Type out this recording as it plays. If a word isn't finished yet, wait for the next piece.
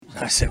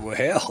I said, well,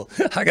 hell,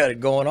 I got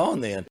it going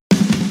on then.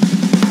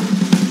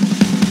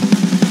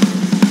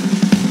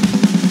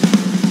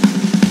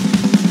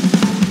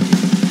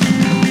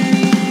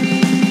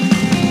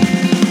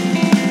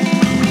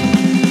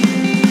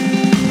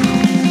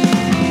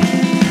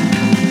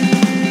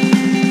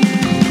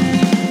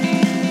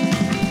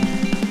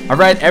 All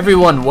right,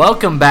 everyone,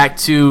 welcome back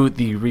to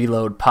the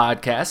Reload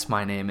Podcast.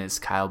 My name is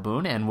Kyle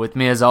Boone, and with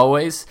me, as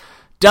always,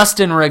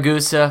 Dustin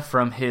Ragusa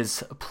from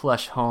his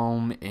plush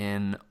home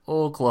in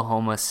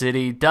Oklahoma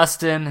City.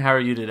 Dustin, how are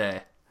you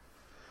today?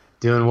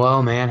 Doing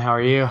well, man. How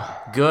are you?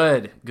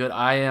 Good.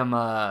 I am.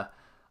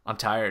 I'm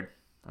tired.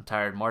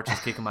 March is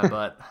kicking my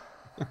butt.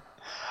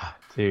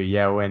 Dude,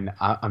 yeah.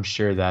 I'm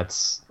sure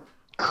that's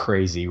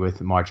crazy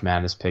with March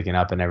Madness picking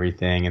up and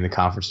everything, and the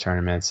conference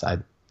tournaments.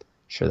 I'm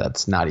sure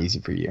that's not easy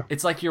for you.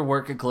 It's like your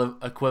work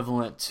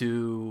equivalent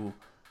to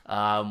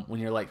when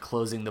you're like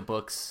closing the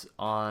books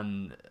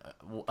on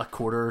a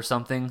quarter or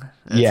something.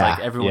 It's like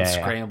everyone's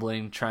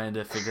scrambling, trying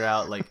to figure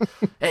out like,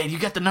 hey, you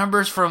got the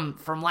numbers from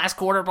last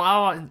quarter,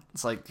 blah, blah.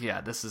 It's like,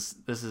 yeah, this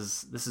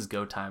is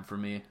go time for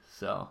me.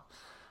 So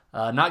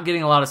not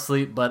getting a lot of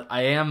sleep, but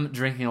I am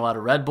drinking a lot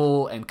of Red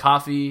Bull and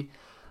coffee,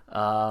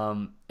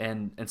 and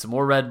some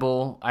more Red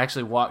Bull. I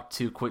actually walked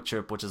to Quick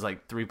Trip, which is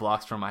like 3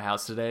 blocks from my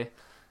house today,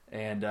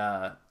 and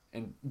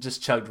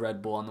just chugged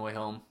Red Bull on the way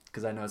home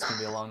because I know it's gonna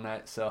be a long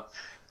night. So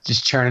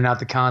just churning out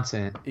the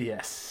content.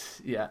 Yes,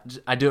 yeah,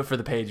 I do it for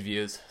the page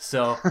views.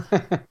 So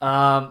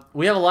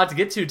we have a lot to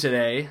get to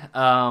today.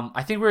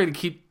 I think we're going to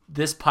keep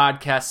this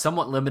podcast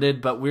somewhat limited,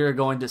 but we're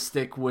going to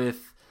stick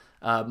with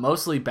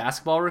mostly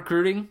basketball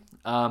recruiting.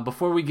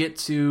 Before we get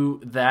to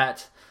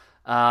that,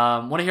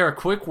 want to hear a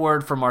quick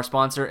word from our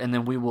sponsor, and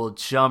then we will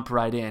jump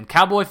right in.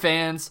 Cowboy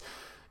fans,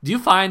 do you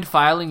find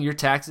filing your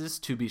taxes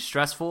to be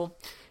stressful?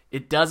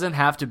 It doesn't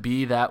have to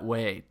be that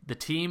way. The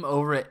team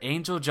over at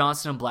Angel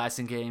Johnston &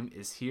 Blassingame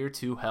is here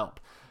to help.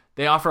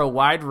 They offer a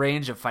wide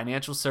range of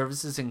financial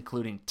services,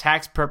 including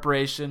tax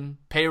preparation,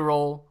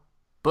 payroll,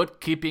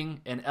 bookkeeping,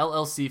 and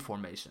LLC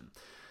formation.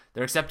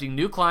 They're accepting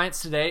new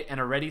clients today and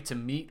are ready to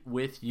meet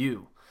with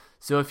you.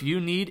 So if you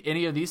need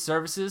any of these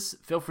services,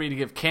 feel free to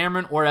give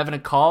Cameron or Evan a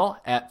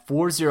call at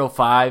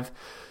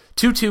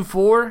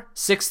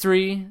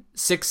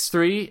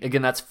 405-224-6363.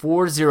 Again, that's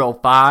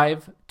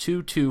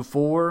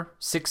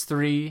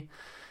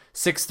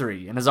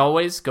 405-224-6363. And as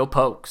always, go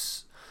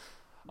Pokes.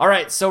 All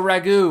right, so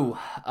Ragu,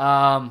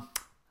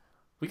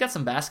 we got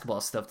some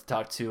basketball stuff to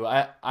talk to.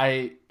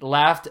 I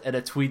laughed at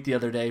a tweet the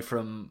other day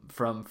from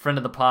friend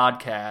of the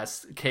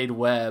podcast, Cade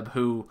Webb,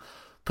 who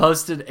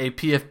posted a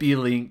PFB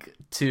link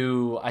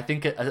to, I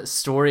think, a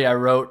story I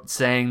wrote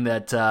saying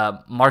that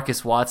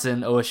Marcus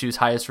Watson, OSU's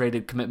highest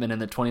rated commitment in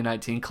the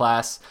 2019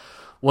 class,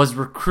 was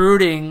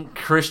recruiting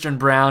Christian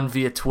Brown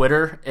via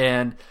Twitter,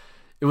 and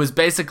it was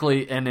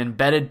basically an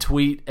embedded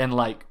tweet and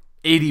like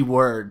 80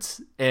 words,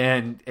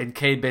 and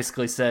Cade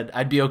basically said,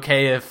 I'd be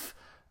okay if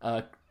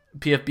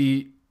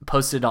PFB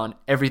posted on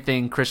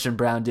everything Christian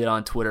Brown did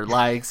on Twitter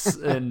likes,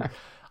 and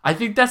I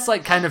think that's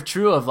like kind of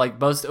true of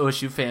like most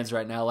OSU fans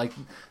right now. Like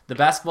the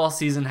basketball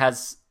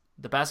has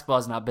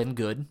not been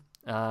good.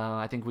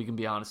 I think we can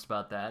be honest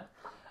about that.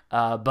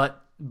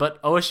 But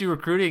OSU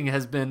recruiting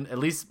has been at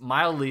least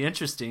mildly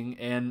interesting,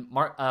 and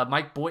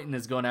Mike Boynton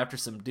is going after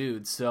some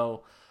dudes.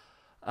 So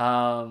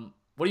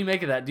what do you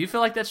make of that? Do you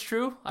feel like that's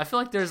true? I feel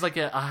like there's like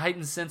a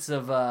heightened sense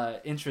of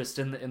interest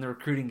in the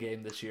recruiting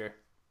game this year.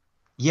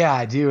 Yeah,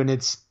 I do, and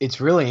it's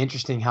really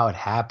interesting how it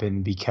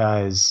happened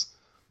because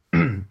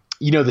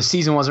the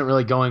season wasn't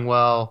really going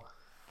well.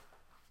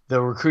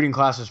 The recruiting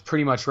class was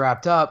pretty much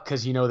wrapped up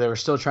because, they were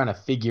still trying to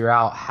figure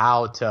out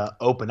how to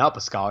open up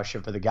a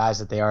scholarship for the guys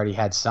that they already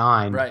had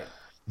signed. Right.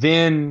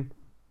 Then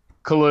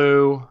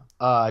Kalu,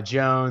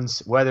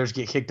 Jones, Weathers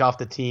get kicked off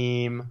the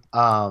team.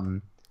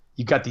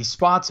 You've got these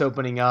spots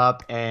opening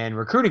up, and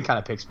recruiting kind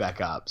of picks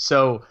back up.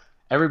 So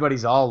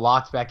everybody's all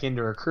locked back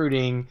into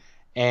recruiting,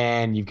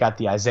 and you've got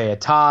the Isaiah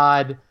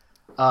Todd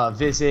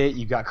visit.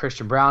 You've got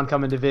Christian Brown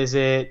coming to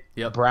visit.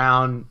 Yep.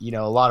 Brown,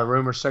 a lot of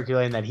rumors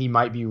circulating that he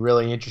might be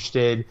really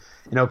interested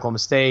in Oklahoma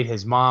State.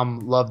 His mom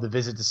loved the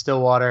visit to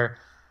Stillwater.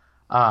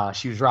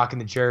 She was rocking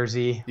the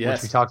jersey,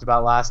 which we talked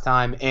about last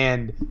time.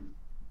 And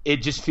it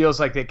just feels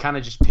like they kind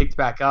of just picked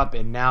back up,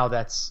 and now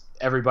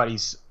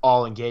everybody's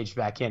all engaged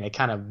back in. It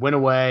kind of went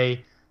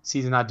away,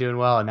 season not doing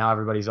well, and now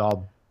everybody's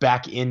all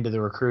back into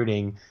the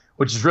recruiting,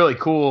 which is really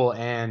cool.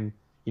 And,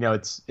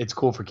 it's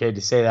cool for Cade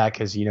to say that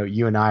because,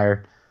 you and I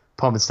are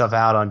pumping stuff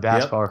out on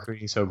basketball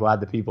recruiting, so glad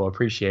that people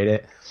appreciate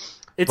it.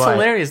 It's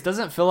hilarious.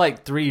 Doesn't it feel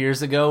like 3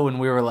 years ago when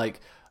we were like,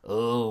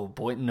 oh,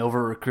 Boynton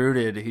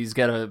over-recruited. He's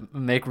got to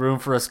make room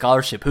for a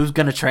scholarship. Who's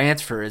going to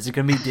transfer? Is it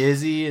going to be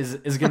Dizzy? Is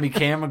it going to be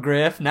Cameron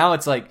Griff? Now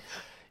it's like,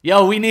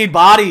 yo, we need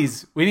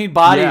bodies. We need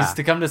bodies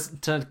to come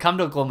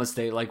to Oklahoma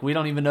State. Like, we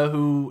don't even know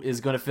who is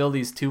going to fill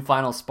these 2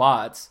 final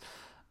spots.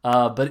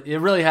 But it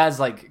really has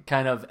like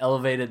kind of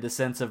elevated the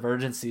sense of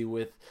urgency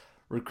with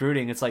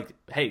recruiting. It's like,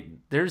 hey,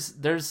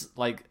 there's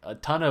like a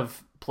ton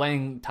of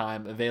playing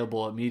time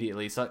available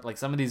immediately. So like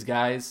some of these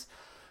guys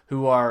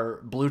who are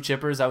blue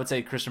chippers. I would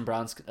say Christian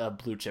Brown's a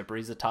blue chipper.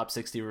 He's a top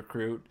 60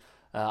 recruit.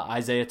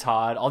 Isaiah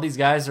Todd. All these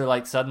guys are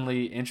like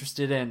suddenly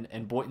interested in,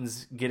 and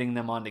Boynton's getting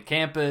them onto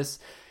campus.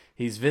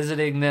 He's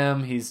visiting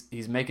them.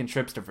 He's making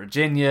trips to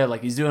Virginia.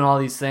 Like, he's doing all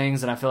these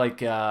things, and I feel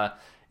like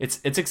it's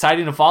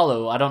exciting to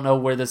follow. I don't know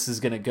where this is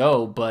going to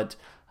go, but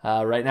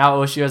right now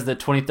OSU has the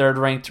 23rd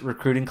ranked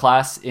recruiting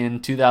class in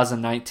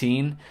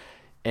 2019,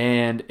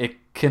 and it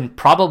can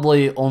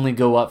probably only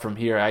go up from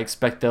here. I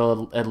expect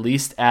they'll at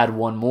least add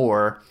one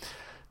more.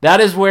 That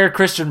is where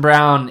Christian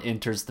Brown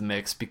enters the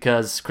mix,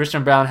 because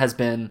Christian Brown has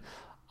been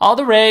all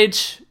the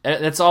rage.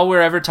 That's all we're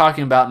ever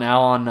talking about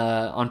now on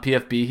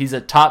PFB. He's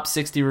a top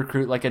 60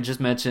 recruit, like I just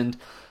mentioned,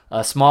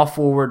 a small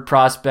forward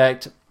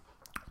prospect.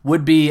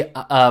 Would be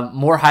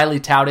more highly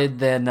touted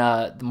than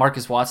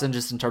Marcus Watson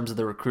just in terms of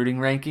the recruiting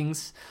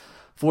rankings.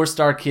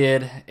 4-star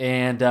kid,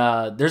 and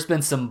there's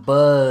been some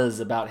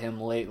buzz about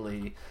him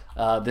lately.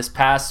 This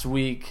past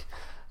week,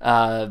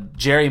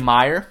 Jerry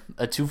Meyer,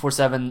 a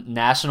 247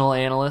 national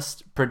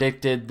analyst,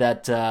 predicted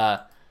that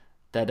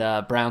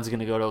Brown's going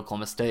to go to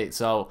Oklahoma State.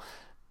 So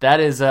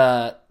that's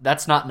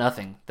not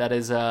nothing.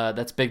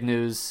 That's big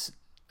news.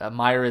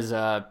 Meyer is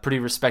pretty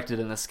respected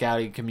in the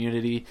scouting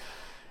community.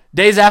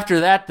 Days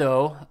after that,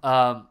 though,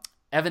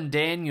 Evan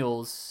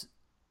Daniels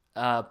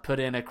put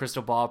in a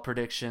crystal ball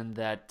prediction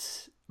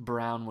that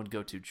Brown would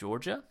go to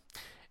Georgia.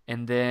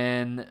 And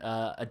then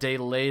a day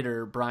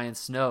later, Brian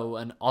Snow,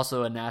 and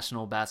also a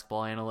national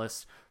basketball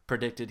analyst,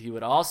 predicted he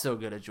would also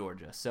go to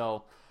Georgia.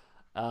 So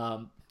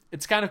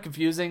it's kind of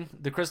confusing.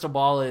 The crystal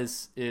ball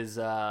is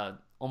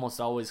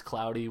almost always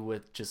cloudy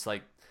with just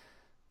like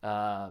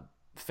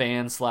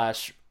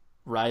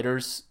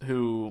fans/writers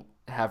who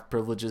have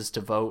privileges to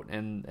vote,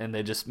 and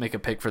they just make a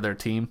pick for their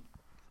team.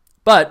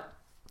 But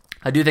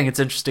I do think it's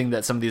interesting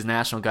that some of these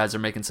national guys are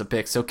making some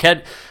picks. So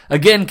Cade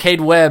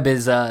Webb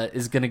is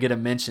going to get a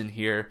mention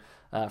here,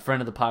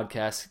 friend of the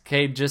podcast.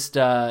 Cade, just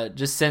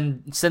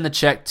send the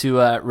check to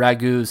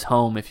Ragu's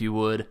home if you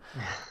would.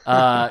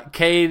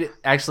 Cade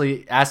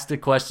actually asked a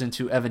question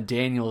to Evan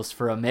Daniels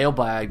for a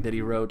mailbag that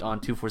he wrote on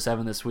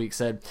 247 this week.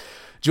 Said,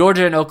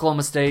 Georgia and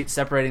Oklahoma State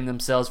separating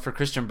themselves for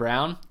Christian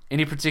Brown.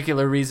 Any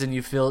particular reason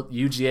you feel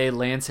UGA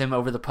lands him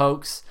over the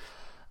Pokes?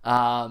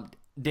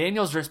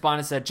 Daniels responded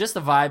and said, just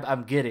the vibe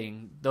I'm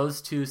getting.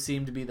 Those two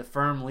seem to be the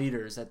firm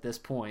leaders at this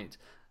point.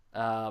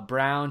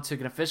 Brown took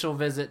an official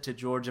visit to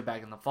Georgia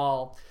back in the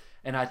fall,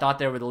 and I thought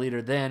they were the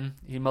leader then.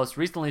 He most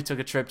recently took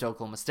a trip to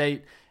Oklahoma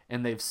State,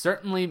 and they've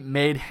certainly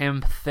made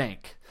him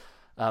think.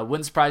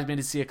 Wouldn't surprise me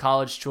to see a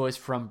college choice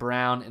from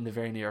Brown in the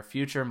very near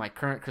future. My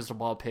current crystal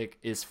ball pick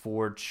is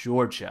for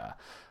Georgia.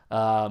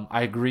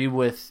 I agree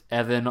with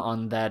Evan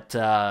on that.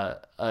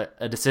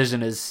 A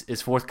decision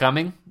is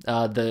forthcoming.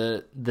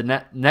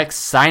 The next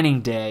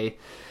signing day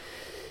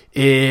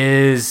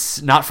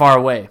is not far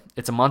away.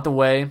 It's a month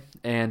away,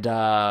 and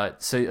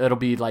so it'll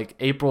be like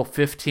April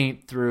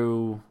 15th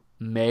through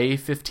May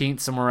 15th,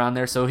 somewhere around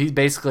there. So he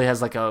basically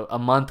has like a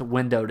month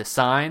window to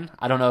sign.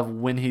 I don't know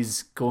when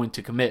he's going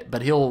to commit,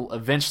 but he'll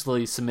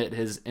eventually submit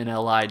his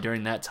NLI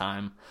during that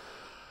time.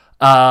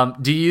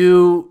 Do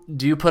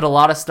you put a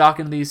lot of stock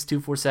in these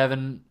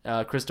 247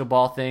 crystal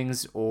ball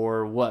things,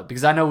 or what?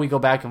 Because I know we go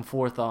back and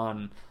forth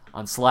on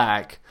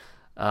Slack,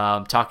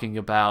 talking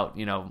about,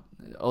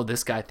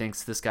 this guy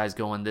thinks this guy's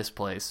going this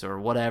place or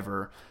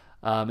whatever.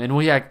 And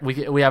we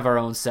have our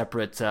own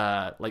separate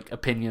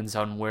opinions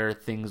on where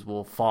things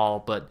will fall.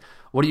 But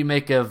what do you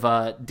make of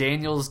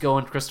Daniels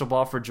going crystal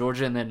ball for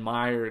Georgia and then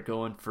Meyer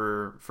going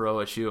for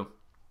OSU?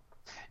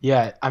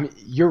 Yeah, I mean,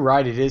 you're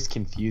right. It is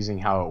confusing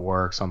how it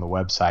works on the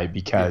website,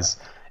 because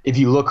if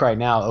you look right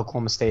now,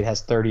 Oklahoma State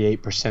has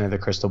 38% of the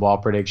crystal ball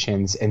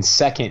predictions, and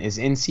second is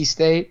NC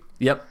State.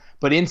 Yep.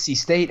 But NC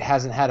State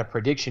hasn't had a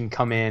prediction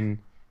come in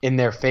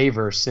their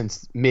favor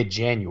since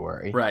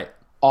mid-January. Right.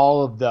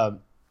 All of the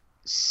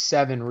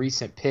 7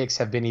 recent picks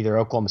have been either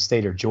Oklahoma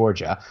State or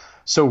Georgia.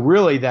 So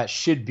really that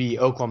should be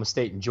Oklahoma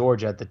State and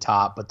Georgia at the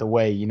top, but the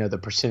way, the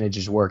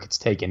percentages work, it's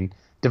taken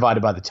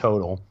divided by the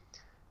total.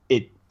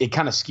 It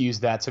kind of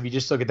skews that. So if you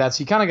just look at that, so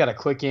you kind of got to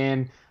click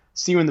in,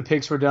 see when the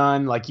picks were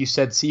done. Like you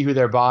said, see who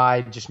they're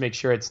by. Just make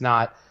sure it's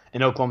not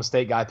an Oklahoma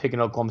State guy picking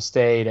Oklahoma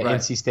State, an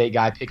NC State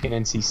guy picking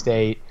NC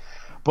State.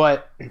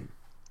 But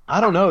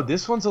I don't know.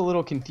 This one's a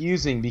little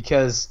confusing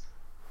because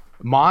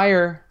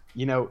Meyer,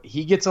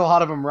 he gets a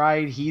lot of them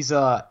right. He's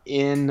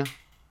in,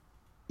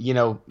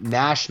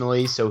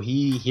 nationally, so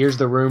he hears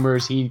the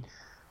rumors. He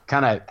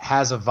kind of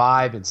has a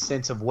vibe and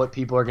sense of what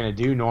people are going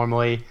to do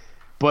normally.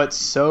 But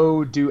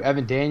so do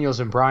Evan Daniels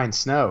and Brian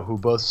Snow, who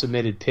both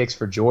submitted picks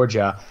for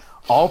Georgia,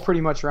 all pretty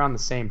much around the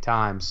same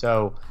time.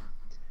 So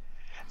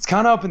it's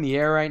kind of up in the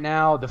air right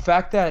now. The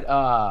fact that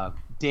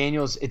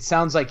Daniels, it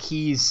sounds like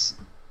the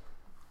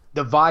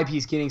vibe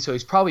he's getting, so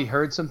he's probably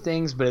heard some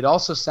things, but it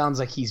also sounds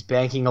like he's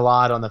banking a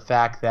lot on the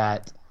fact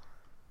that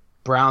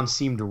Brown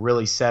seemed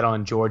really set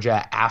on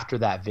Georgia after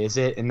that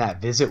visit, and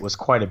that visit was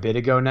quite a bit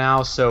ago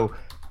now. So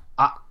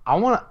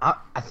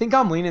I think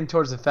I'm leaning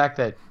towards the fact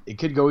that it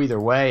could go either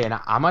way, and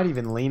I might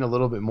even lean a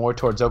little bit more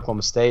towards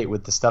Oklahoma State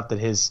with the stuff that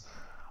his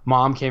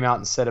mom came out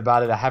and said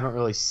about it. I haven't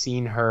really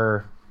seen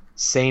her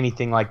say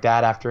anything like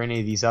that after any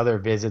of these other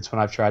visits when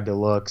I've tried to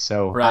look.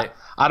 So right.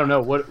 I don't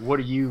know. What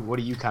are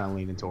you kind of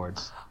leaning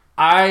towards?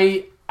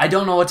 I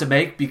don't know what to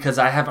make because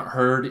I haven't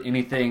heard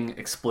anything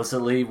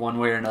explicitly one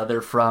way or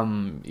another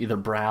from either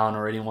Brown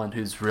or anyone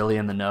who's really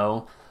in the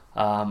know.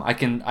 I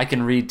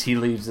can read tea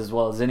leaves as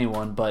well as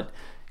anyone, but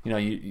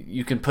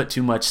you can put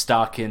too much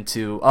stock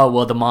into, oh,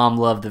 well, the mom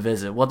loved the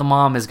visit. Well, the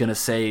mom is going to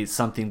say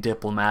something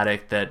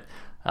diplomatic that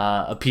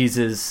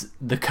appeases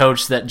the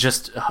coach that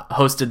just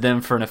hosted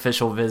them for an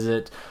official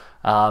visit,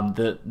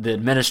 the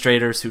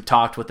administrators who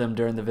talked with them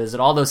during the visit,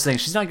 all those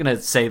things. She's not going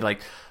to say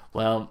like,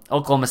 well,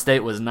 Oklahoma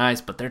State was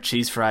nice, but their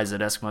cheese fries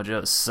at Eskimo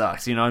Joe's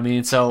sucked. You know what I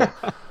mean? So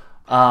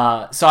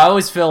so I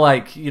always feel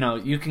like,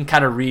 you can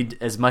kind of read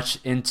as much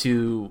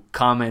into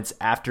comments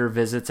after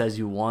visits as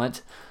you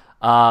want.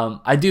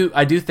 I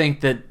do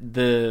think that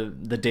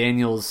the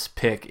Daniels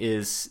pick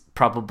is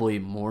probably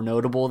more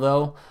notable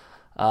though.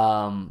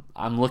 I'm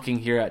looking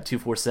here at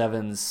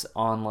 247's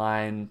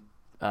online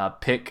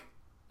pick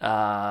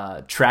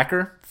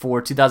tracker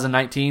for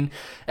 2019.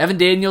 Evan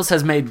Daniels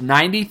has made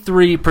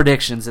 93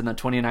 predictions in the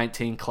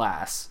 2019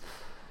 class.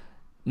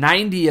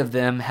 90 of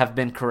them have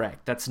been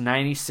correct. That's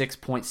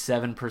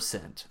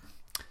 96.7%.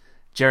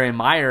 Jerry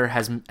Meyer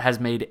has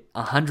made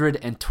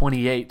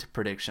 128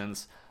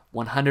 predictions.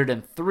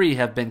 103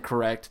 have been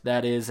correct.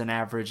 That is an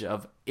average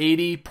of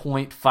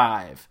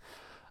 80.5.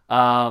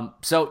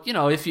 So,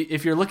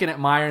 if you're looking at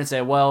Meyer and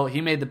say, well, he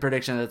made the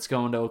prediction that's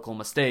going to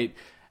Oklahoma State,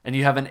 and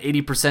you have an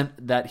 80%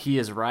 that he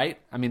is right,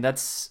 I mean,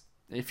 that's,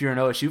 if you're an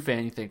OSU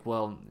fan, you think,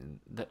 well,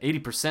 the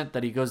 80%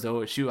 that he goes to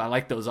OSU, I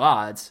like those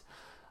odds.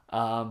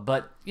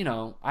 But,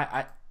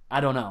 I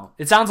don't know.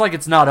 It sounds like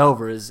it's not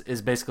over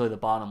is basically the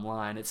bottom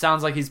line. It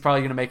sounds like he's probably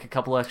going to make a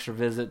couple extra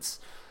visits,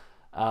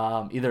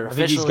 either officially.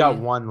 I think he's got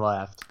one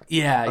left.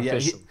 Yeah.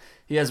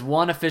 He has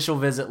one official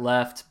visit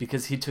left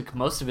because he took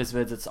most of his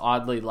visits,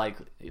 oddly, like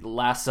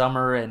last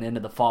summer and into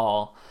the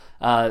fall.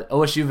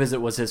 OSU visit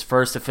was his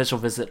first official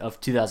visit of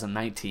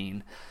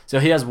 2019. So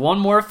he has one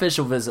more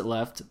official visit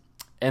left.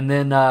 And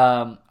then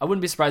I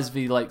wouldn't be surprised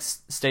if he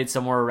stayed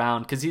somewhere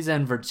around because he's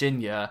in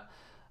Virginia.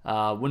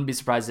 Wouldn't be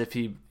surprised if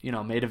he,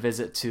 made a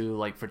visit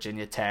to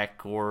Virginia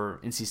Tech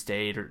or NC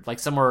State or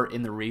somewhere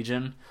in the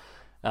region.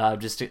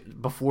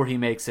 Before he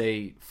makes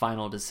a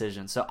final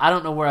decision. So I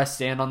don't know where I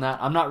stand on that.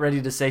 I'm not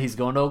ready to say he's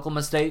going to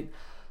Oklahoma State,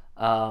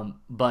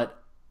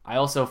 but I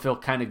also feel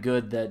kind of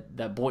good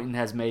that Boynton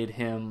has made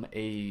him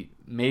a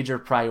major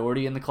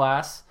priority in the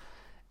class.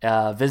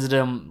 Visited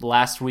him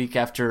last week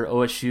after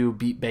OSU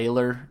beat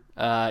Baylor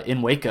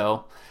in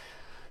Waco.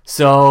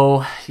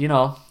 So,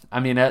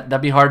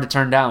 that'd be hard to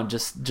turn down,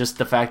 just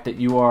the fact that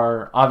you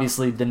are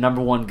obviously the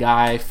number one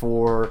guy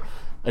for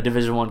a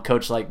Division I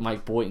coach like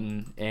Mike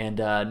Boynton, and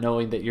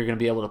knowing that you're going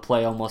to be able to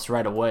play almost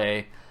right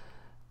away,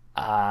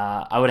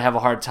 I would have a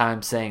hard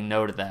time saying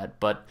no to that.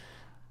 But,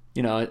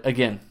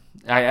 again,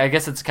 I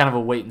guess it's kind of a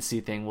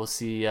wait-and-see thing. We'll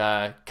see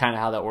kind of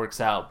how that works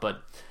out.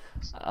 But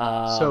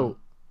so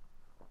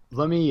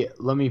let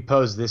me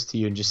pose this to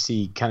you and just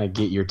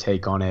get your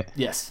take on it.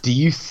 Yes. Do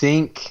you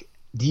think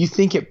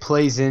it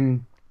plays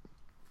in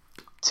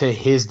to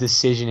his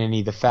decision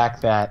any, the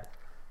fact that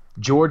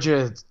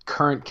Georgia's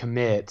current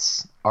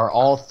commits are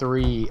all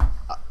three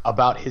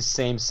about his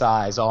same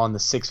size, all in the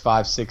 6'5",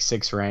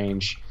 6'6"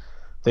 range.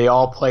 They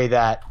all play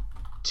that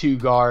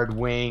two-guard,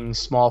 wing,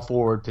 small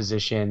forward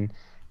position,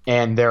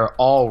 and they're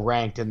all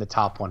ranked in the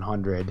top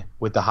 100,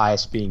 with the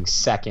highest being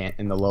second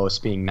and the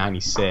lowest being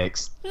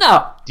 96.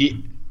 No. Do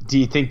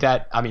you think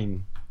that,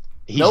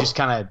 he's Nope. just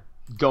kind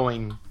of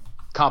going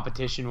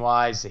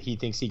competition-wise, he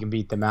thinks he can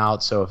beat them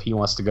out, so if he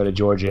wants to go to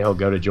Georgia, he'll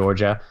go to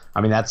Georgia?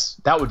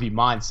 That would be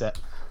my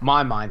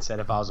mindset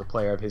if I was a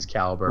player of his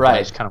caliber. Right. But I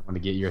just kind of want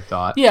to get your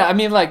thought. Yeah,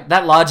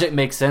 that logic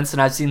makes sense,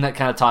 and I've seen that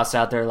kind of tossed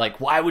out there.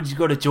 Why would you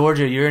go to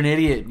Georgia? You're an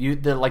idiot.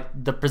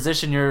 The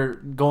position you're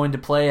going to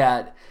play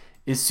at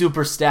is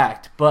super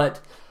stacked.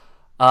 But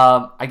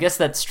I guess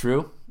that's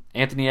true.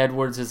 Anthony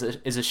Edwards is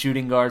a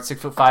shooting guard,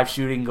 6'5"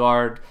 shooting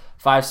guard,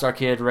 5-star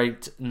kid,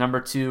 ranked number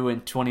 2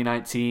 in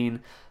 2019.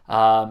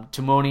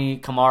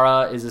 Timoni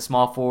Kamara is a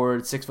small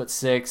forward,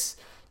 6'6",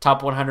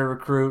 top 100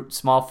 recruit,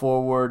 small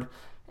forward.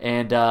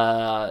 And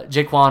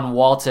Jaquan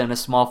Walton, a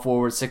small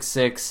forward,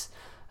 6'6",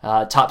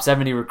 top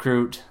 70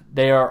 recruit.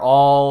 They are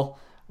all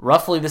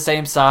roughly the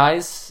same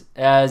size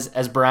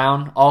as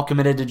Brown, all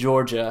committed to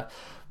Georgia.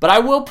 But I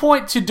will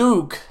point to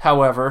Duke,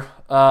 however,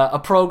 a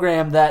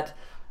program that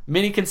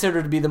many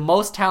consider to be the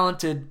most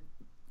talented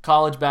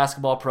college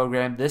basketball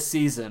program this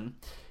season.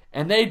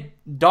 And they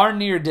darn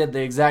near did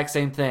the exact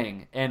same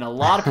thing. And a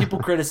lot of people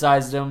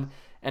criticized them.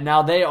 And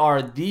now they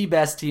are the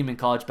best team in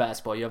college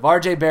basketball. You have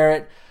R.J.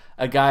 Barrett,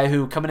 a guy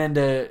who coming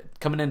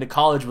into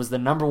college was the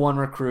number 1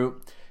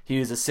 recruit. He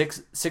was a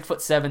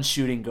 6'7"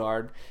 shooting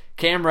guard.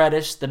 Cam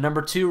Reddish, the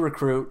number 2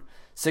 recruit,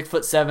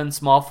 6'7"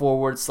 small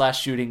forward /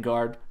 shooting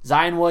guard.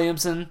 Zion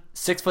Williamson,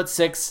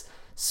 6'6",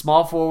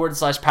 small forward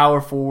 /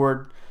 power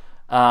forward.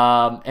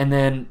 And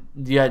then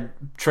you had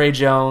Trey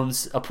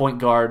Jones, a point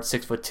guard,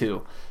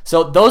 6'2".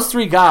 So those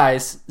three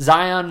guys,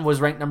 Zion was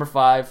ranked number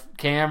 5,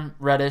 Cam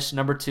Reddish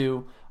number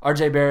 2,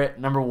 RJ Barrett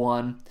number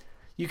 1.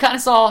 You kind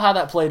of saw how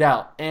that played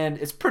out, and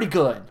it's pretty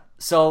good.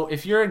 So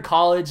if you're in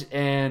college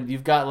and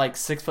you've got like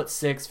 6'6",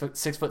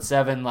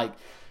 6'7", like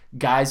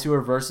guys who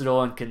are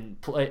versatile and can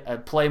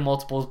play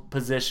multiple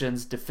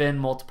positions, defend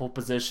multiple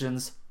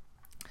positions,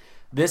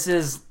 this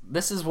is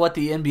what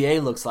the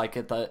NBA looks like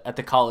at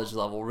the college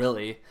level,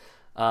 really.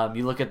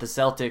 You look at the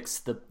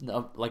Celtics,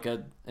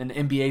 an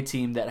NBA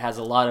team that has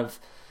a lot of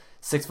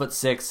 6'6",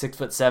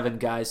 6'7"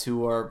 guys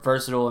who are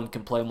versatile and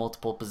can play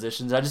multiple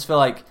positions. I just feel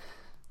like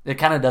it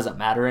kind of doesn't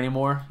matter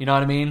anymore. You know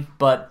what I mean?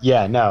 But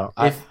yeah, no.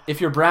 If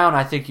you're Brown,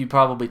 I think you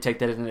probably take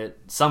that into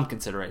some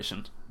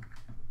consideration.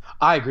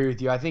 I agree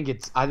with you. I think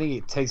it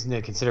takes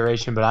into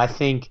consideration, but I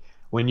think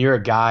when you're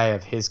a guy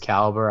of his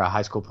caliber, a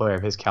high school player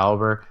of his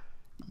caliber,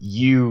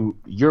 your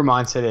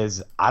mindset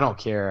is, I don't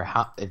care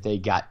if they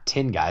got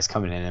 10 guys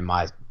coming in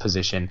my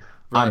position.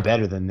 Right. I'm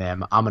better than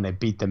them. I'm going to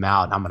beat them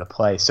out, and I'm going to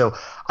play. So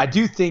I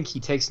do think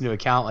he takes into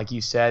account, like you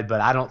said,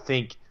 but I don't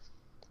think,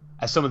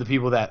 as some of the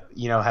people that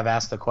have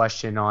asked the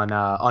question on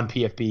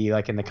PFB,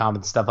 like in the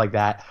comments and stuff like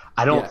that,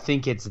 I don't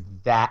think it's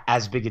that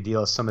as big a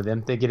deal as some of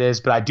them think it is.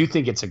 But I do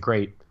think it's a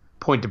great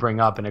point to bring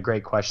up and a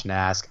great question to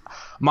ask.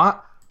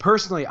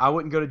 Personally, I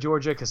wouldn't go to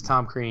Georgia because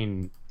Tom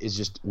Crean is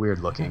just weird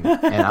looking,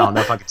 and I don't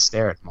know if I could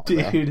stare at him all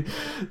day.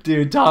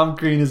 Dude, Tom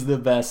Crean is the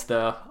best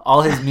though.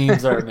 All his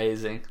memes are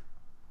amazing.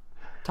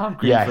 Tom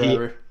Crean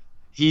forever.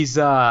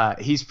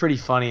 He's pretty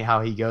funny how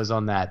he goes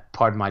on that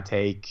Pardon My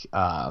Take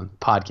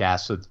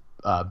podcast with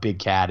Big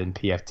Cat and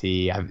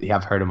PFT.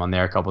 I've heard him on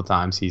there a couple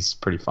times. He's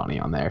pretty funny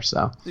on there.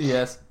 So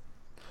yes.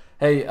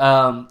 Hey,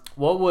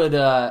 what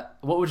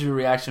would your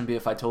reaction be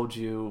if I told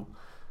you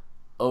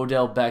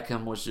Odell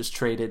Beckham was just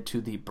traded to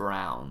the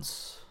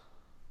Browns?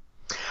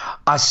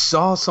 I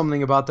saw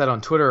something about that on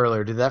Twitter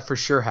earlier. Did that for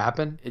sure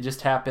happen? It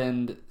just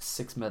happened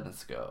 6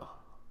 minutes ago.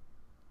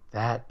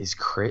 That is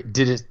crazy.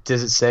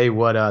 Does it say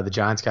what the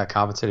Giants got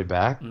compensated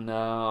back?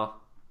 No,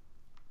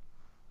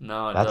 it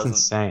doesn't. That's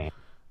insane.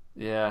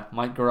 Yeah,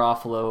 Mike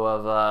Garofalo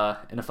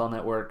of NFL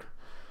Network.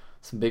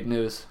 Some big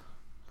news.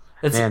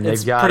 It's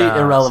pretty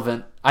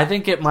irrelevant. I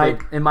think it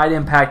might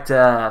impact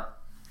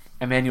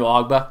Emmanuel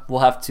Ogbah. We'll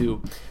have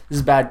to. This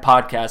is bad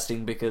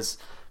podcasting because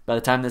by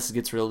the time this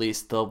gets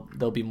released,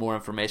 there'll be more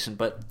information.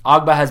 But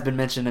Ogbah has been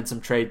mentioned in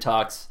some trade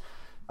talks.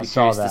 Be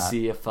curious to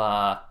see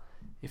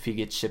if he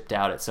gets shipped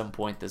out at some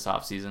point this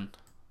offseason.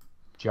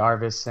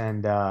 Jarvis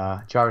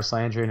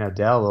Landry and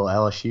Odell, a little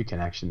LSU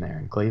connection there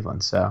in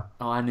Cleveland. So.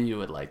 Oh, I knew you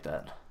would like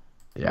that.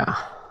 Yeah.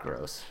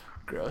 Gross.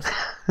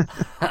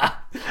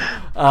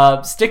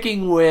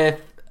 Sticking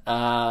with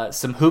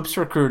some hoops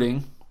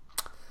recruiting,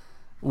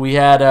 we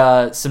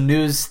had some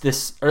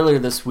news earlier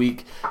this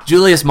week.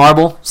 Julius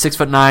Marble,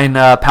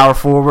 6'9", power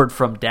forward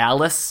from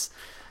Dallas,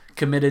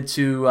 committed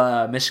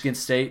to Michigan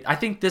State. I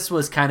think this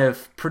was kind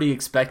of pretty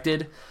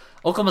expected.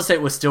 Oklahoma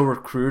State was still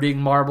recruiting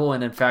Marble,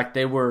 and in fact,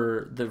 they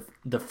were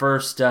the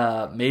first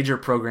major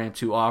program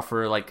to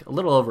offer like a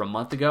little over a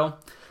month ago.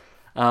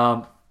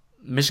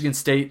 Michigan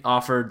State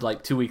offered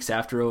like 2 weeks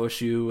after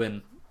OSU,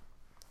 and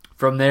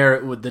from there,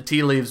 the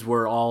tea leaves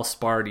were all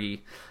Sparty.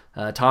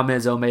 Tom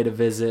Izzo made a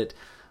visit.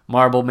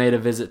 Marble made a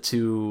visit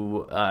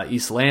to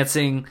East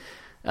Lansing,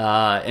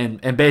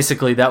 and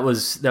basically that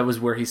was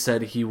where he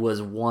said he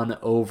was won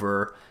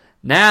over.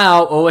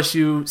 Now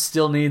OSU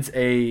still needs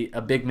a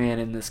big man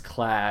in this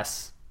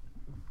class.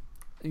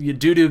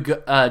 Dudu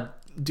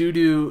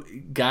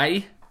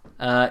Guy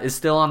is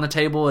still on the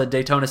table at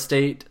Daytona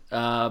State,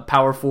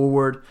 power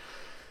forward.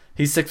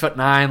 He's 6'9",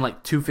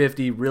 like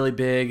 250, really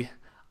big.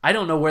 I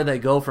don't know where they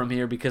go from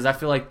here because I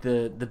feel like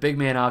the big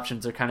man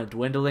options are kind of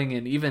dwindling,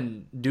 and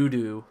even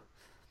Dudu,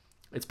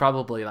 it's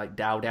probably like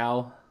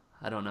Dow.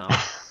 I don't know.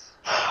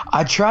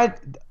 I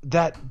tried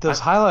those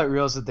highlight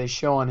reels that they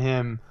show on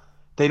him.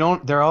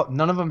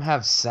 None of them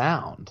have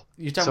sound.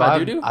 You talking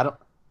about Dudu?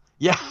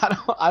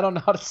 I don't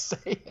know how to say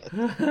it.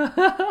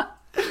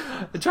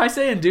 Try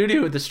saying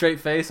Dudu with a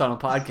straight face on a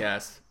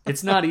podcast.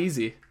 It's not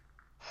easy.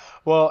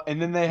 Well,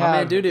 and then they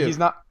have Dudu.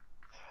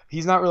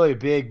 He's not really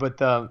big, but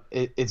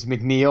it's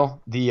McNeil,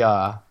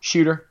 the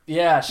shooter.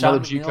 Yeah, Sean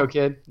another JUCO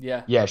kid.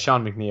 Yeah,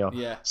 Sean McNeil.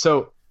 Yeah.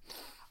 So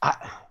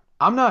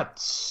I'm not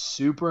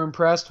super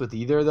impressed with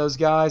either of those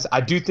guys.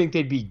 I do think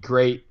they'd be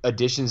great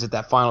additions at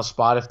that final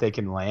spot if they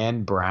can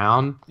land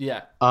Brown.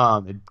 Yeah.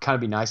 It'd kind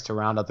of be nice to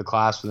round out the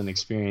class with an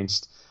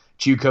experienced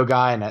JUCO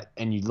guy,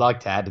 and you'd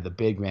like to add to the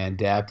big man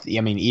depth.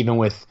 I mean, even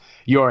with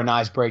your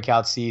nice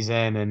breakout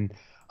season and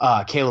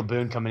Caleb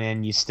Boone coming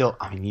in, you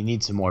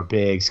need some more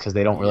bigs because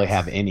they don't really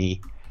have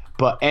any.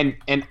 But and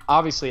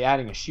obviously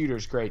adding a shooter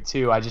is great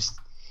too.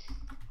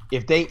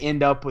 If they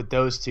end up with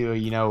those two,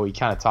 we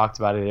kind of talked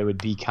about it. It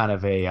would be kind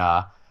of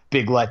a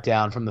big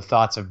letdown from the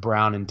thoughts of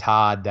Brown and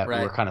Todd that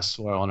were kind of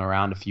swirling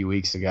around a few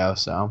weeks ago.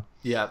 So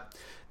yeah,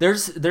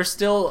 there's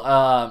still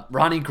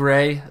Ronnie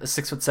Gray, a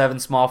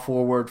 6'7" small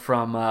forward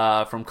from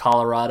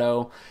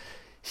Colorado.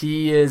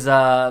 He's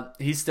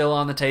still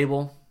on the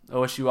table.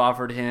 OSU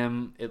offered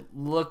him, it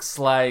looks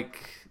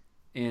like,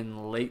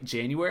 in late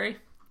January.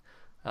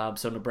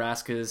 So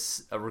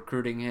Nebraska's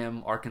recruiting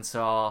him,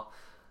 Arkansas,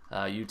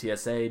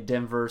 UTSA,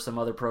 Denver, some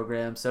other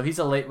programs. So he's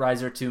a late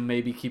riser to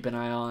maybe keep an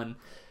eye on.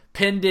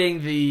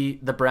 Pending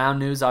the Brown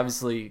news,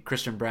 obviously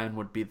Christian Brown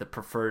would be the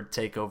preferred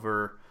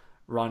takeover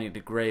Ronnie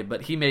DeGray,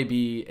 but he may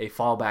be a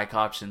fallback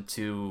option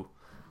to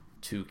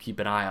keep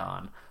an eye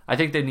on. I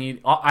think they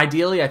need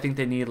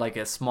like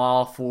a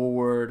small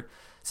forward,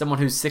 someone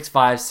who's 6'5",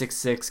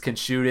 6'6", can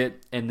shoot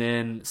it, and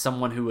then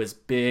someone who is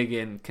big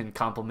and can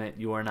complement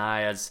you and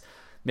I as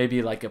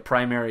maybe like a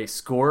primary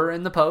scorer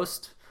in the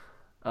post.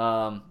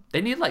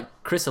 They need like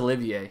Chris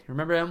Olivier.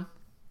 Remember him?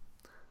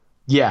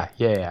 Yeah.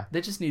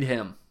 They just need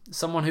him.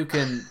 Someone who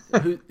can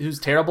who's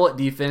terrible at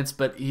defense,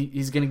 but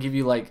he's going to give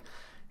you like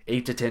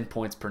 8 to 10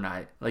 points per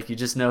night. Like you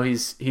just know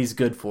he's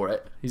good for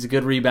it. He's a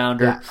good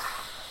rebounder. Yeah.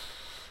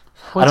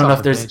 I don't know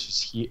if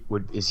there's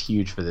is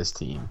huge for this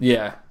team.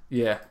 Yeah.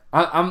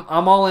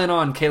 I'm all in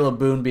on Caleb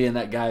Boone being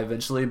that guy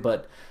eventually,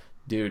 but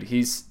dude,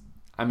 he's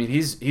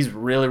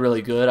really,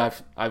 really good.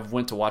 I've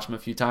went to watch him a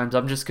few times.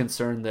 I'm just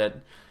concerned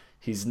that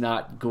he's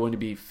not going to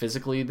be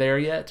physically there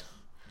yet.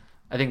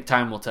 I think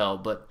time will tell,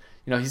 but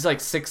he's like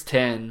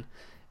 6'10"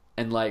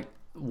 and like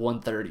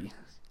 130.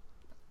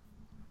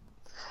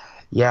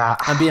 Yeah,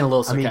 I'm being a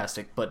little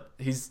sarcastic, but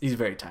he's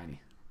very tiny.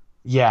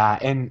 Yeah,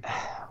 and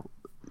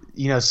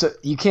so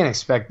you can't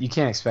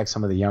expect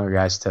some of the younger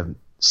guys to.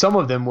 Some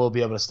of them will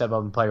be able to step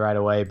up and play right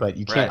away, but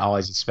you can't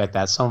always expect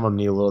that. Some of them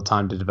need a little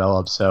time to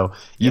develop. So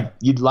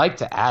you'd like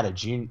to add a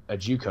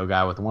JUCO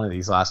guy with one of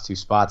these last two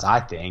spots, I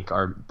think,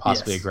 or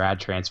possibly a grad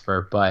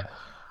transfer. But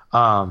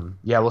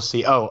we'll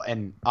see. Oh,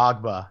 and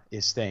Agba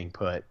is staying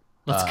put.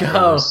 Let's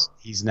go.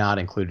 He's not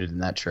included in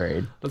that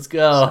trade. Let's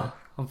go. So.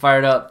 I'm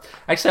fired up.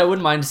 Actually, I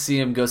wouldn't mind to see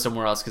him go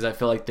somewhere else because I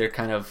feel like they're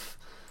kind of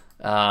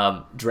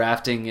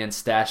drafting and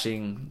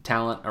stashing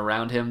talent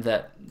around him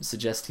that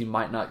suggests he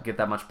might not get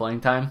that much playing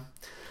time.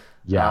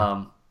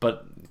 Yeah.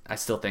 But I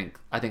think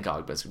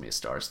Agba's gonna be a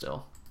star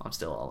still. I'm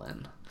still all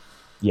in.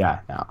 Yeah,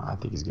 no, I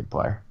think he's a good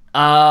player.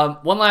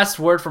 One last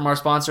word from our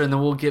sponsor, and then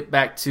we'll get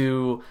back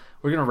to.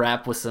 We're gonna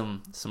wrap with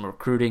some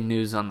recruiting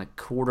news on the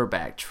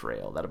quarterback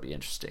trail. That'll be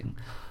interesting.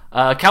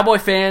 Cowboy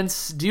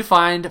fans, do you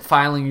find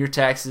filing your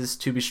taxes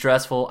to be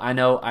stressful? I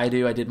know I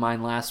do. I did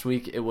mine last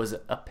week. It was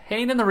a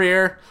pain in the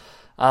rear,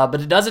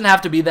 but it doesn't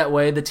have to be that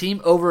way. The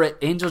team over at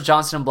Angel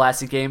Johnson &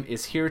 Blasingame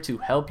is here to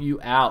help you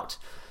out.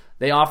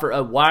 They offer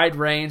a wide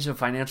range of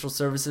financial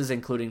services,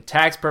 including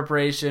tax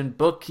preparation,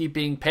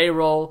 bookkeeping,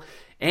 payroll,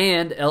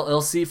 and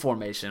LLC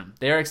formation.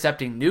 They are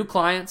accepting new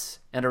clients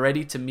and are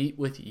ready to meet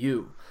with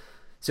you.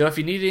 So if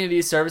you need any of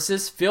these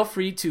services, feel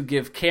free to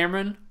give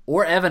Cameron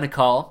or Evan a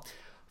call.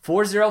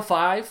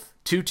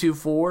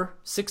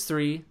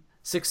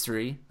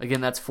 405-224-6363.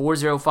 Again, that's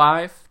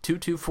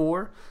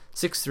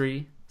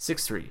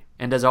 405-224-6363.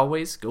 And as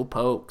always, go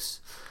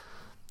Pokes.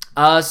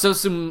 So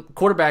some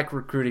quarterback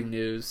recruiting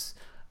news.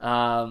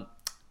 OSU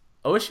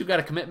got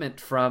a commitment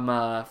from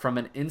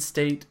an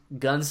in-state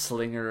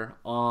gunslinger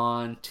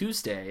on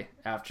Tuesday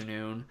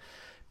afternoon.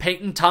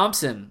 Peyton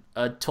Thompson,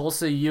 a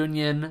Tulsa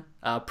Union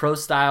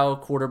pro-style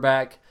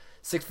quarterback,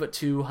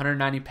 6'2",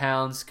 190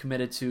 pounds,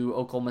 committed to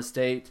Oklahoma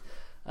State.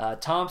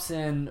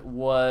 Thompson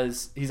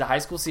he's a high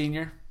school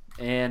senior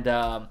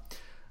and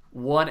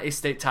won a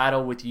state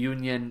title with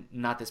Union,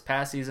 not this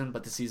past season,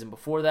 but the season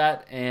before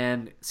that.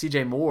 And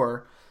CJ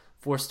Moore,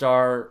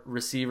 4-star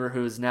receiver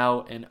who is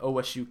now an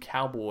OSU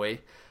Cowboy,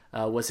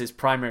 was his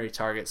primary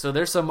target. So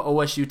there's some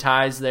OSU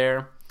ties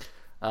there.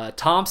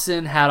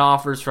 Thompson had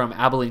offers from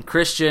Abilene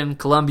Christian,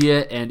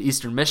 Columbia, and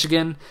Eastern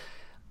Michigan.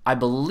 I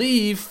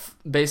believe,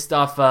 based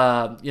off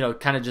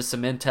kind of just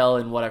some intel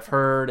and what I've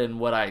heard and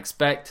what I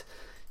expect,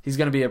 he's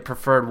going to be a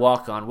preferred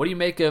walk-on. What do you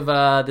make of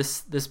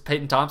this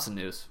Peyton Thompson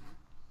news?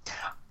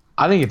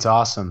 I think it's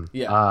awesome.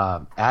 Yeah.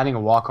 Adding a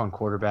walk-on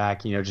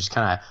quarterback, just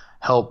kind of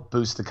help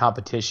boost the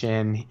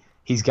competition.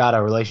 He's got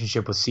a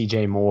relationship with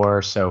CJ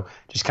Moore, so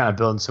just kind of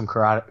building some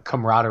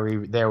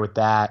camaraderie there with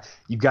that.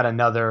 You've got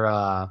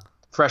another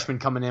freshman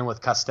coming in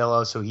with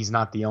Costello, so he's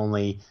not the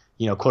only,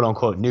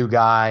 quote-unquote new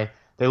guy.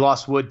 They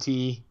lost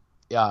Woodty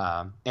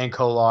and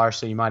Kolar,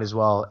 so you might as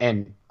well,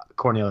 and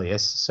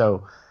Cornelius,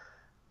 so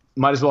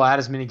might as well add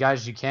as many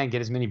guys as you can,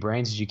 get as many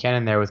brains as you can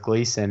in there with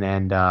Gleason,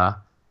 and I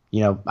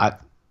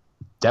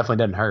definitely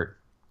doesn't hurt.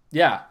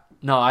 Yeah,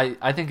 no,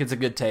 I think it's a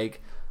good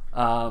take.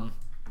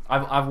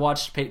 I've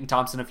watched Peyton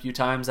Thompson a few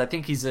times. I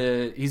think he's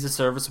a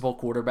serviceable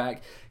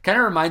quarterback. Kind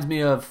of reminds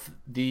me of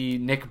the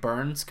Nick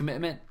Burns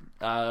commitment,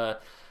 a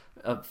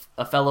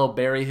fellow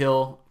Berry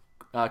Hill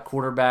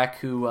quarterback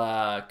who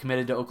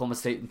committed to Oklahoma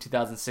State in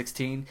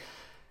 2016.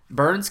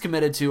 Burns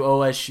committed to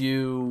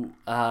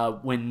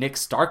OSU when Nick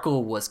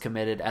Starkel was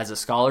committed as a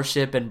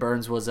scholarship, and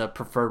Burns was a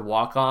preferred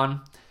walk-on.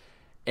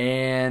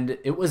 And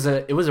it was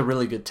a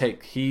really good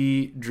take.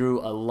 He drew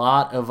a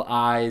lot of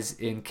eyes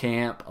in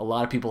camp. A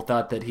lot of people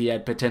thought that he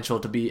had potential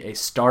to be a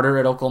starter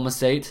at Oklahoma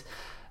State.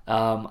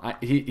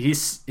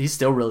 He's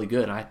still really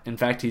good. In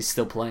fact, he's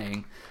still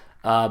playing.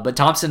 But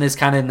Thompson is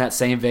kind of in that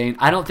same vein.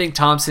 I don't think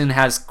Thompson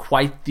has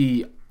quite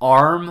the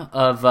arm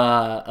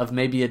of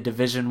maybe a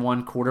Division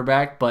I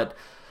quarterback, but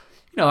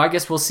I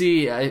guess we'll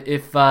see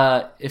if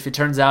it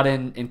turns out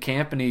in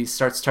camp and he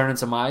starts turning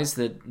some eyes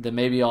that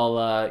maybe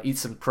I'll eat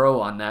some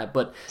crow on that.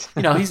 But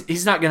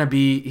he's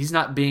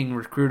not being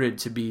recruited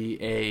to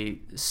be a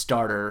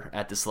starter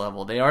at this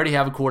level. They already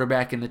have a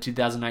quarterback in the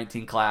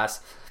 2019 class,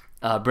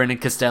 Brendan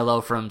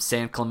Costello from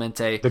San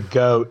Clemente. The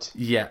GOAT.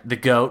 Yeah, the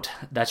GOAT.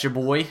 That's your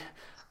boy.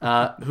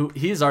 Who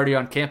he is already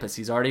on campus.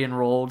 He's already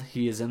enrolled.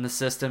 He is in the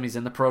system. He's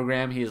in the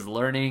program. He is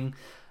learning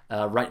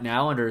right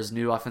now under his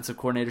new offensive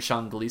coordinator,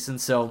 Sean Gleason.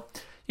 So,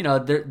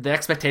 the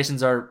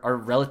expectations are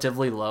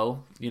relatively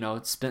low.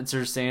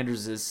 Spencer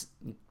Sanders is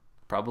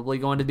probably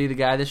going to be the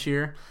guy this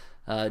year.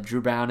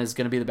 Drew Brown is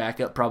going to be the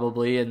backup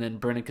probably, and then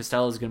Brendan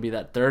Costello is going to be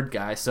that third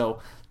guy.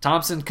 So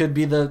Thompson could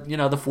be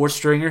the fourth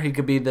stringer. He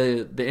could be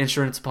the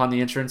insurance upon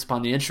the insurance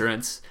upon the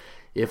insurance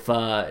if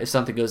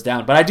something goes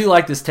down. But I do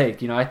like this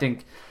take. I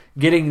think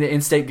getting the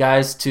in-state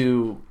guys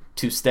to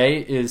stay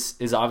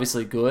is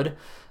obviously good.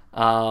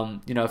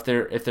 If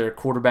they're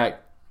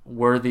quarterback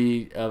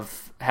worthy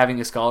of having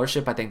a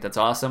scholarship, I think that's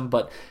awesome.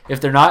 But if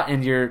they're not,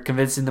 and you're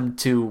convincing them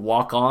to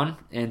walk on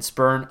and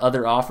spurn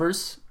other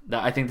offers,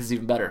 I think this is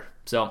even better.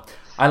 So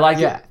I like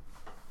it.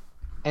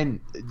 And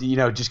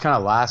just kind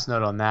of last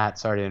note on that.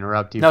 Sorry to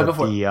interrupt you. No, but go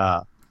for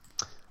it.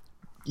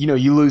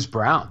 You lose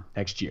Brown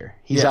next year.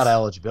 He's out of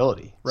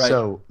eligibility. Right.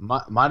 So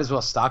might as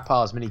well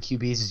stockpile as many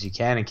QBs as you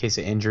can in case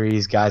of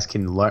injuries. Guys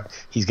can learn.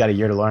 He's got a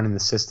year to learn in the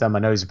system. I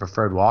know he's a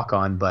preferred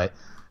walk-on, but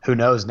who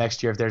knows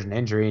next year if there's an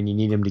injury and you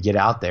need him to get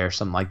out there or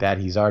something like that.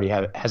 He's already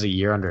has a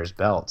year under his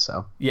belt.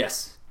 So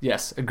Yes,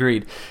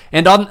 agreed.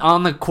 And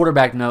on the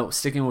quarterback note,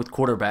 sticking with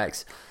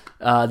quarterbacks,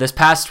 this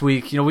past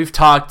week, we've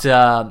talked.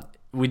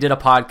 We did a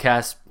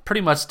podcast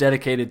pretty much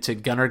dedicated to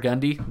Gunnar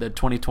Gundy, the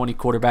 2020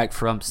 quarterback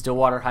from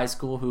Stillwater High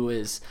School, who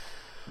is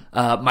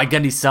Mike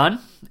Gundy's son.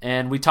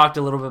 And we talked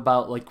a little bit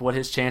about what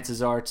his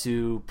chances are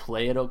to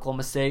play at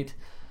Oklahoma State.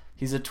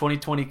 He's a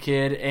 2020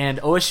 kid, and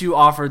OSU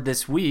offered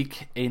this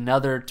week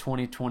another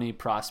 2020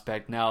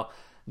 prospect. Now,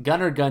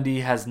 Gunnar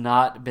Gundy has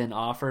not been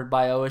offered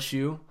by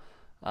OSU,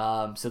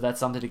 so that's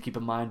something to keep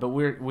in mind. But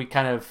we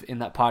kind of, in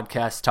that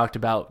podcast, talked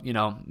about,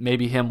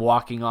 maybe him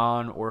walking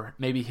on or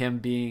maybe him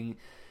being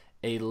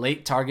a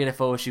late target if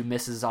OSU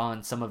misses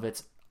on some of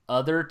its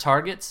other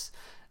targets.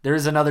 There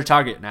is another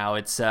target now.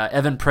 It's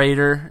Evan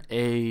Prater,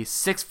 a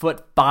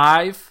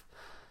 6'5",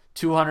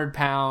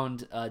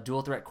 200-pound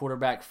dual threat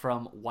quarterback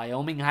from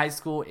Wyoming High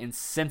School in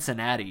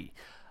Cincinnati.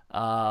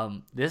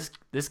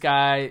 This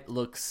guy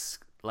looks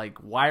like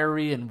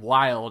wiry and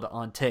wild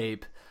on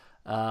tape.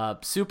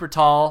 Super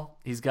tall.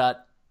 He's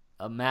got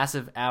a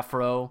massive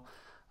afro.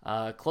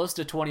 Close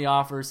to 20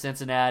 offers: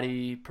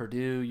 Cincinnati,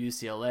 Purdue,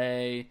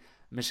 UCLA,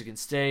 Michigan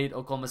State,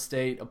 Oklahoma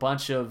State, a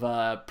bunch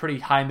of pretty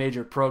high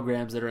major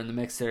programs that are in the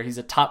mix there. He's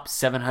a top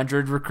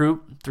 700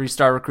 recruit,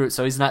 3-star recruit,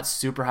 so he's not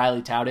super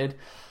highly touted.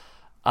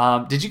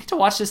 Did you get to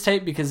watch this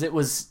tape? Because it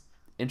was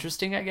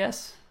interesting, I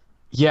guess.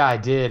 Yeah, I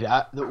did.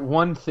 The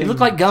one thing, it looked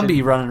like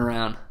Gumby running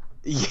around.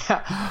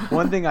 Yeah,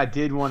 one thing I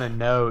did want to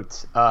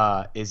note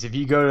is if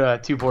you go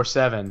to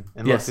 247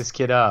 and look this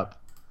kid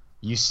up,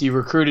 you see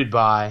recruited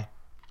by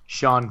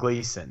Sean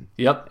Gleason.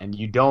 Yep. And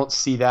you don't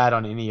see that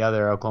on any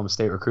other Oklahoma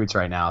State recruits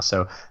right now.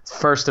 So it's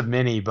first of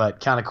many, but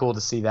kind of cool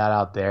to see that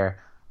out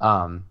there.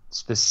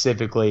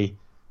 Specifically,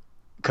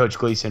 Coach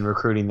Gleason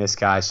recruiting this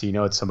guy, so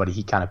it's somebody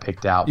he kind of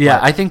picked out. Yeah,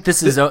 but I think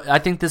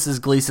this is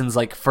Gleason's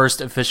first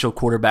official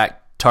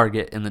quarterback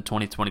target in the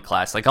 2020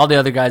 class. All the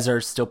other guys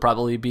are still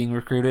probably being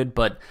recruited,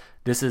 but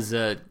this is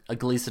a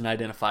Gleason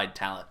identified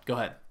talent. Go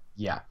ahead.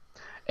 Yeah,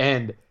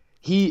 and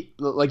he,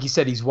 like you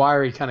said, he's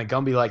wiry, kind of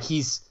Gumby.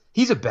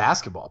 He's a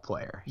basketball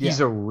player.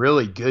 He's a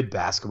really good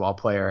basketball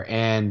player,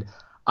 and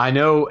I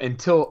know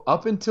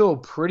up until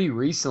pretty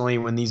recently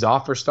when these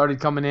offers started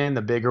coming in,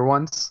 the bigger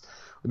ones,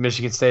 with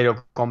Michigan State,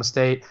 Oklahoma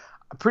State,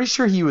 I'm pretty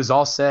sure he was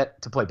all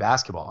set to play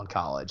basketball in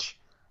college.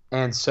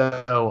 And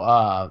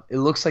so it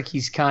looks like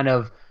he's kind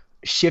of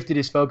shifted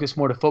his focus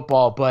more to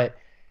football. But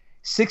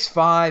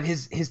 6'5",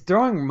 his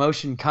throwing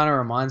motion kind of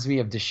reminds me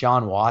of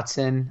Deshaun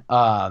Watson.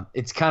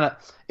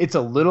 It's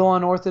a little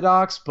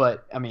unorthodox,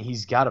 but,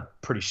 he's got a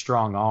pretty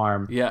strong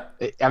arm. Yeah.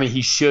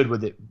 He should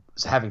with it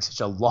having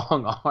such a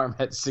long arm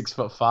at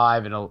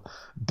 6'5" and a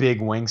big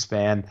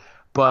wingspan.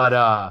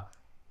 But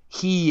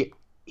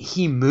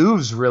he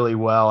moves really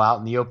well out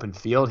in the open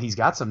field. He's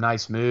got some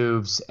nice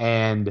moves,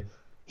 and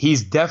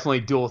he's definitely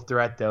dual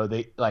threat though.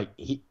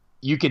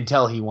 You can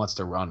tell he wants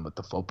to run with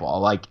the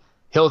football.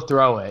 He'll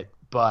throw it,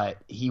 but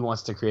he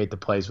wants to create the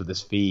plays with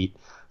his feet.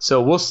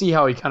 So we'll see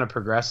how he kind of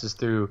progresses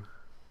through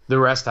the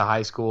rest of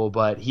high school,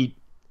 but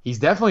he's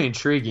definitely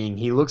intriguing.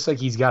 He looks like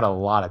he's got a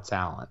lot of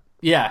talent.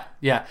 Yeah.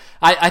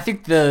 I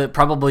think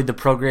probably the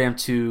program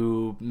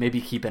to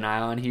maybe keep an eye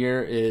on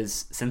here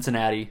is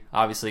Cincinnati,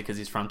 obviously because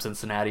he's from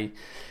Cincinnati,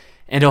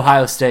 and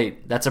Ohio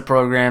State. That's a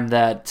program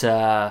that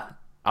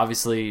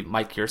obviously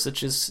Mike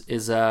Yursich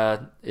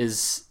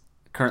is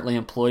currently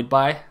employed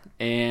by,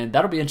 and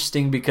that'll be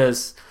interesting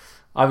because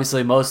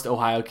obviously most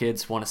Ohio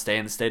kids want to stay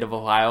in the state of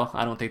Ohio.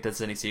 I don't think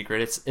that's any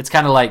secret. It's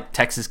kind of like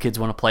Texas kids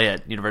want to play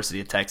at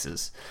University of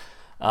Texas.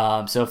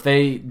 So if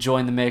they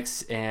join the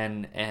mix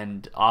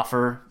and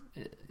offer,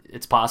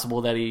 it's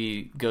possible that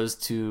he goes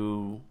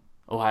to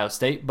Ohio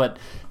State. But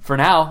for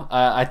now,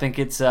 I think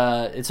it's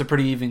a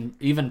pretty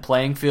even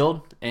playing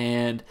field,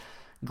 and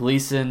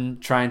Gleason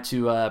trying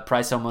to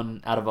pry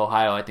someone out of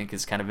Ohio, I think,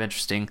 is kind of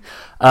interesting.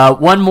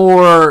 One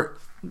more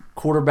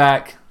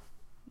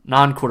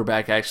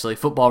non-quarterback actually,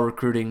 football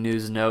recruiting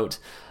news note.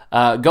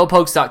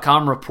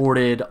 GoPokes.com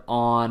reported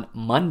on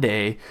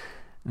Monday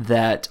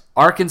that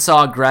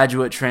Arkansas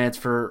graduate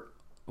transfer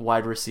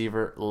wide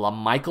receiver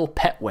LaMichael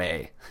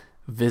Petway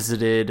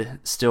visited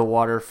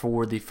Stillwater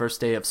for the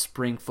first day of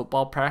spring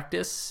football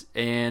practice,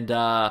 and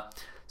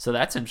so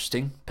that's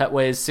interesting.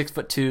 Petway is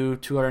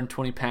 6'2",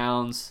 220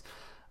 pounds.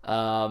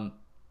 That's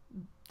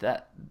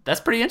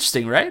pretty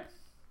interesting, right?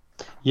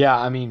 Yeah,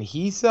 I mean,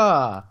 he's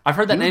I've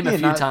heard that name a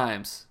few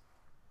times.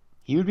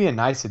 He would be a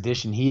nice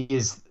addition. He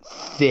is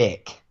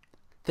thick.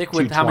 Thick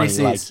with how many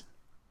C's?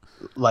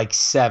 Like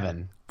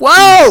 7.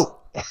 Whoa!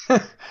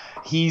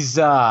 He's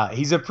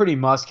a pretty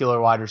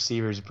muscular wide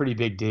receiver. He's a pretty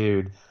big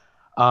dude.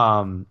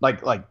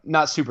 Like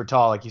not super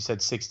tall, like you said,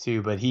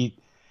 6'2", but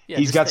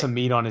he's got some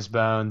meat on his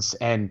bones.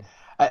 And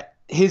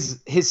his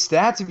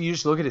stats, if you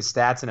just look at his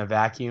stats in a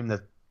vacuum,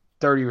 the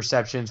 30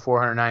 receptions,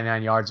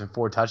 499 yards, and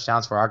 4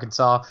 touchdowns for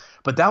Arkansas,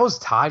 but that was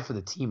tied for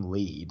the team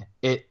lead.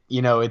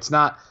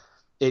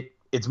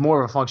 It's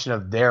more of a function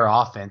of their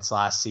offense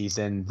last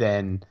season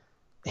than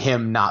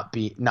him not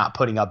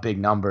putting up big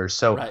numbers.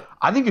 So right.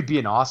 I think it'd be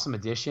an awesome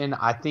addition.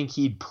 I think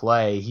he'd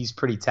play. He's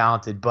pretty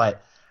talented,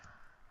 but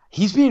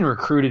he's being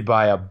recruited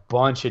by a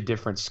bunch of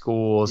different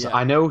schools. Yeah.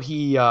 I know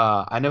he's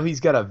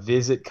got a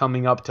visit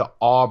coming up to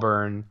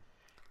Auburn,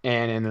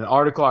 and in an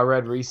article I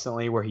read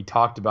recently where he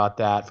talked about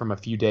that from a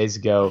few days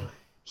ago,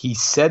 he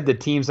said the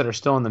teams that are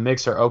still in the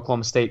mix are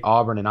Oklahoma State,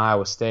 Auburn, and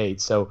Iowa State.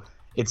 So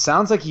it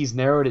sounds like he's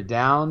narrowed it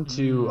down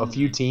to a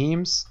few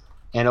teams,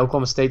 and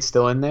Oklahoma State's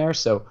still in there.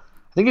 So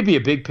I think it'd be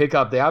a big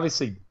pickup. They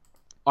obviously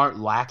aren't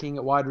lacking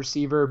at wide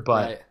receiver,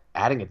 but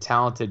adding a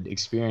talented,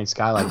 experienced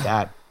guy like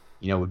that,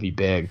 would be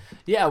big.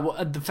 Yeah,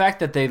 well, the fact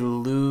that they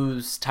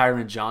lose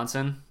Tyron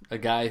Johnson, a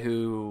guy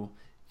who,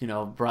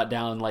 brought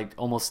down like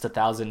almost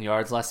 1,000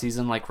 yards last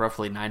season, like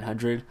roughly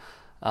 900.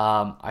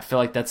 I feel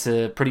like that's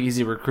a pretty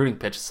easy recruiting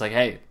pitch. It's like,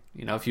 hey,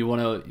 if you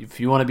want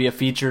to be a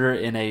feature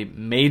in a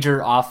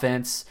major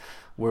offense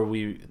where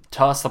we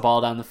toss the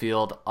ball down the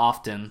field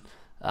often,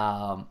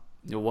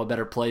 what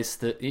better place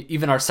that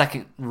even our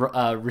second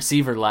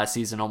receiver last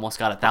season almost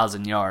got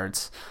 1,000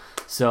 yards.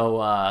 So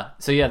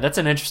yeah, that's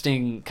an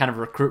interesting kind of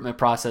recruitment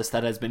process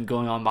that has been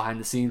going on behind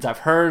the scenes. I've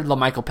heard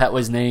LaMichael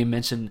Petway's name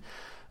mentioned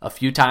a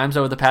few times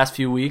over the past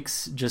few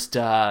weeks, just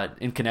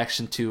in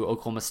connection to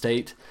Oklahoma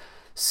State.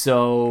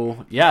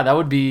 So yeah, that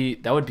would be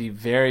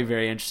very,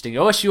 very interesting.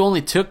 OSU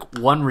only took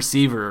one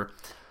receiver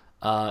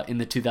in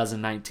the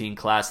 2019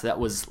 class. That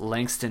was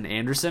Langston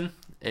Anderson,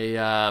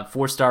 a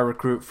 4-star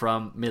recruit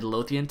from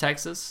Midlothian,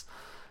 Texas.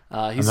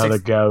 He's another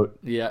goat.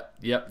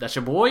 Yep, that's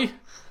your boy.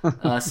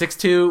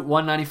 6'2",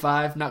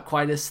 195, not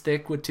quite as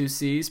thick with 2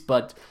 C's,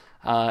 but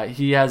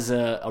he has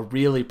a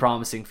really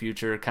promising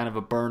future, kind of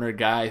a burner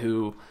guy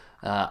who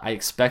I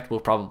expect will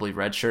probably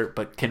redshirt,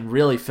 but can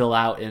really fill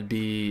out and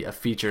be a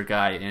feature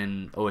guy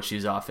in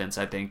OSU's offense,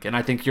 I think. And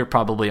I think you're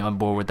probably on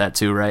board with that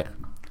too, right?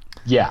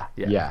 Yeah.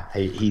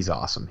 He's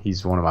awesome.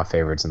 He's one of my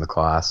favorites in the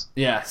class.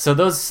 Yeah, so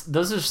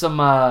those are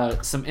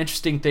some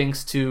interesting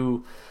things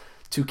to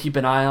keep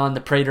an eye on,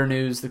 the Prater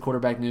news, the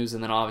quarterback news,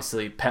 and then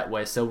obviously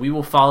Petway. So we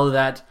will follow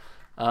that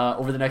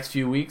over the next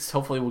few weeks.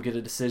 Hopefully we'll get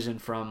a decision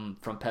from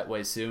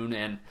Petway soon.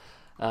 And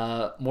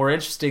more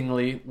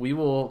interestingly, we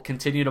will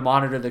continue to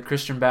monitor the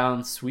Christian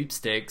Bound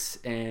sweepstakes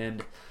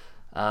and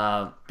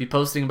be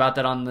posting about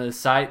that on the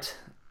site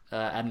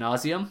ad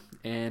nauseum,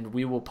 and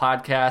we will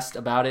podcast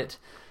about it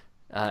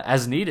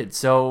as needed.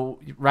 So,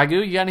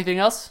 Ragu, you got anything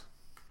else?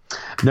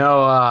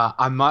 No,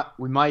 I might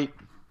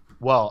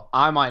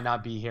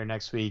not be here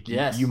next week.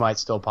 Yes. You might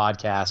still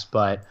podcast,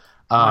 but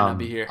might not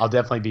be here. I'll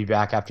definitely be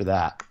back after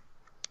that.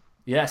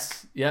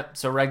 Yes. Yep.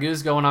 So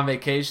Ragu's going on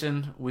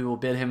vacation. We will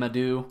bid him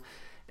adieu.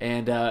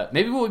 And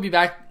maybe we'll be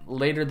back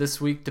later this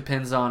week.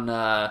 Depends on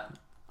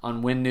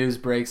when news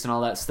breaks and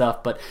all that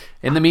stuff. But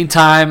in the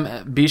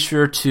meantime, be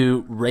sure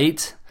to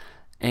rate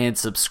and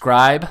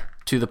subscribe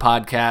to the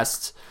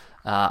podcast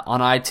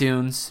on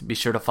iTunes. Be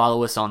sure to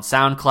follow us on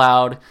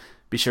SoundCloud.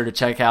 Be sure to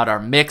check out our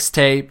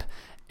mixtape.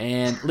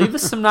 And leave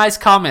us some nice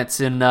comments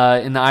in the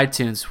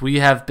iTunes. We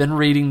have been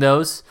reading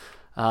those.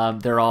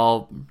 They're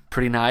all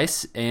pretty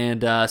nice.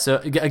 And so,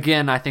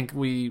 again, I think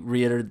we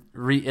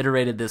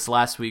reiterated this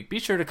last week. Be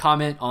sure to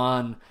comment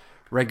on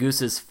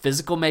Ragusa's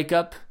physical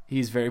makeup.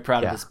 He's very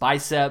proud of his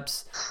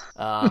biceps,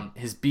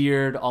 his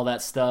beard, all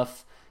that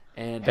stuff.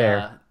 And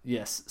hair.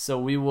 Yes, so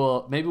we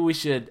will. Maybe we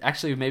should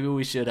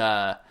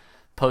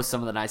post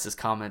some of the nicest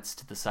comments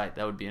to the site.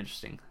 That would be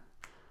interesting.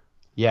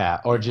 Yeah,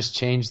 or just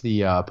change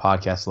the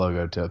podcast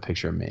logo to a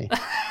picture of me.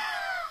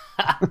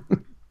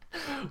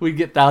 We'd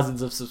get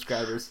thousands of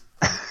subscribers.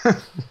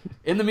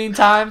 In the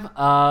meantime,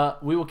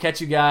 we will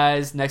catch you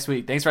guys next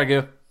week. Thanks,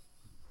 Ragu.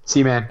 See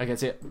you, man. Okay,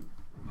 see you.